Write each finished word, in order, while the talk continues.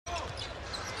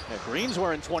Yeah, Green's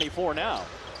wearing 24 now.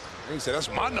 He said, that's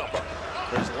my number.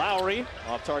 There's Lauri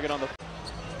off target on the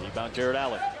rebound. Jared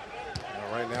Allen.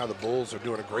 Right now, the Bulls are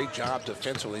doing a great job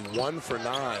defensively. 1 for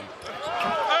 9.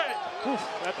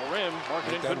 Oof, at the rim.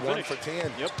 Markkanen couldn't 1 finish. for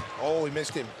 10. Yep. Oh, he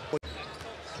missed him.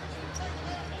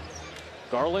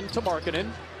 Garland to Markkanen.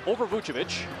 Over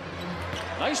Vucevic.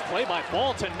 Nice play by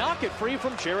Ball to knock it free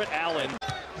from Jared Allen.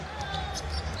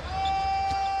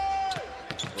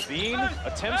 Levine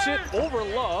attempts it over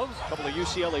Love. A couple of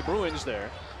UCLA Bruins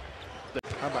there.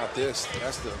 How about this?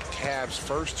 That's the Cavs'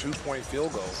 first 2-point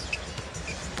field goal.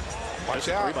 Watch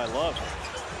out. Three by Love.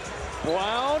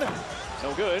 Brown.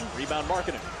 No good. Rebound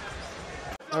Markkanen.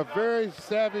 A very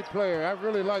savvy player. I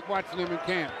really like watching him in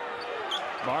camp.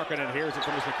 Markkanen hears it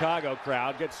from the Chicago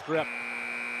crowd. Gets stripped.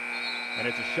 And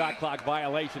it's a shot clock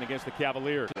violation against the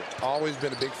Cavaliers. Always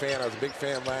been a big fan. I was a big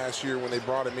fan last year when they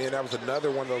brought him in. That was another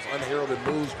one of those unheralded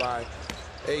moves by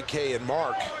AK and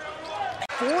Mark.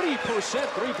 40%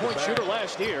 three-point shooter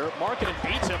last year. Markkanen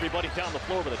beats everybody down the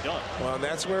floor with a dunk. Well, and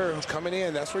that's where coming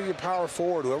in. That's where your power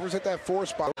forward. Whoever's at that 4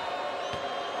 spot.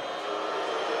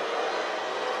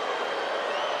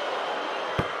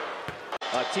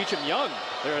 Teach him young.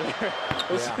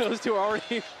 Those two are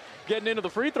already getting into the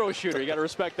free throw shooter. You got to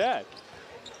respect that.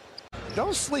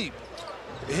 Don't sleep.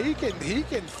 He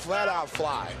can flat out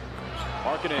fly.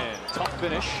 Markkanen, tough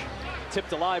finish.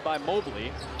 Tipped alive by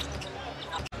Mobley.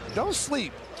 Don't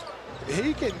sleep.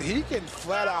 He can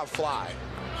flat out fly.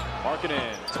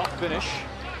 Markkanen, tough finish.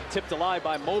 Tipped alive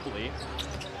by Mobley.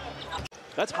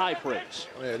 That's high praise.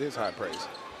 Yeah, it is high praise.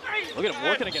 Look at him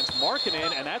working against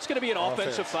Markkanen, and that's going to be an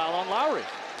offensive foul on Lauri.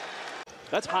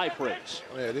 That's high praise.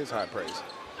 Yeah, it is high praise.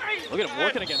 Look at him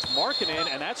working against Markkanen,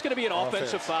 and that's going to be an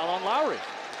offensive foul on Lauri.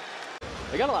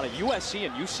 They got a lot of USC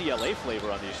and UCLA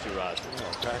flavor on these two rosters.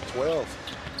 Oh, Pac-12.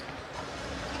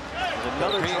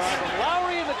 Another drive from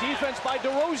Lauri, and the defense by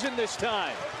DeRozan this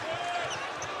time.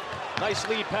 Nice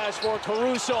lead pass for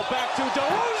Caruso. Back to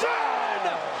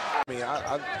DeRozan. I mean,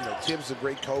 Tibbs is a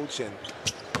great coach, and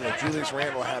Julius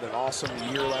Randle had an awesome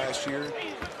year last year.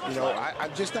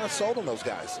 I'm just not sold on those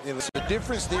guys. The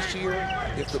difference this year,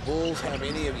 if the Bulls have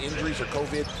any injuries or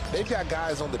COVID, they've got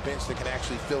guys on the bench that can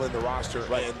actually fill in the roster,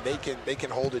 and they can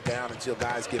hold it down until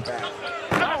guys get back.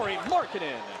 Lauri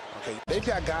Markkanen. Okay, they've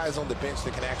got guys on the bench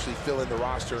that can actually fill in the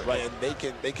roster, and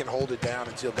they can hold it down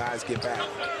until guys get back.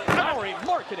 Lauri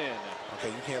Markkanen. Okay,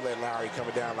 you can't let Lauri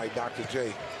coming down like Dr. J.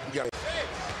 You got to.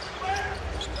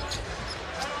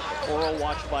 Oro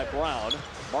watched by Brown.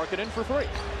 Markkanen for 3.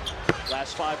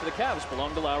 Last 5 for the Cavs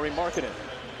belong to Lauri Markkanen.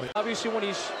 Obviously, when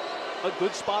he's a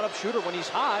good spot-up shooter, when he's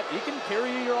hot, he can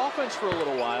carry your offense for a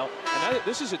little while. And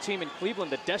this is a team in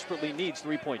Cleveland that desperately needs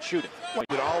three-point shooting. You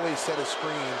would always set a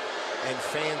screen and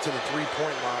fan to the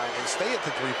three-point line and stay at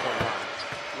the three-point line.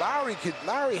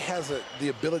 Lauri has the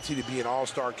ability to be an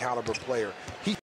all-star caliber player.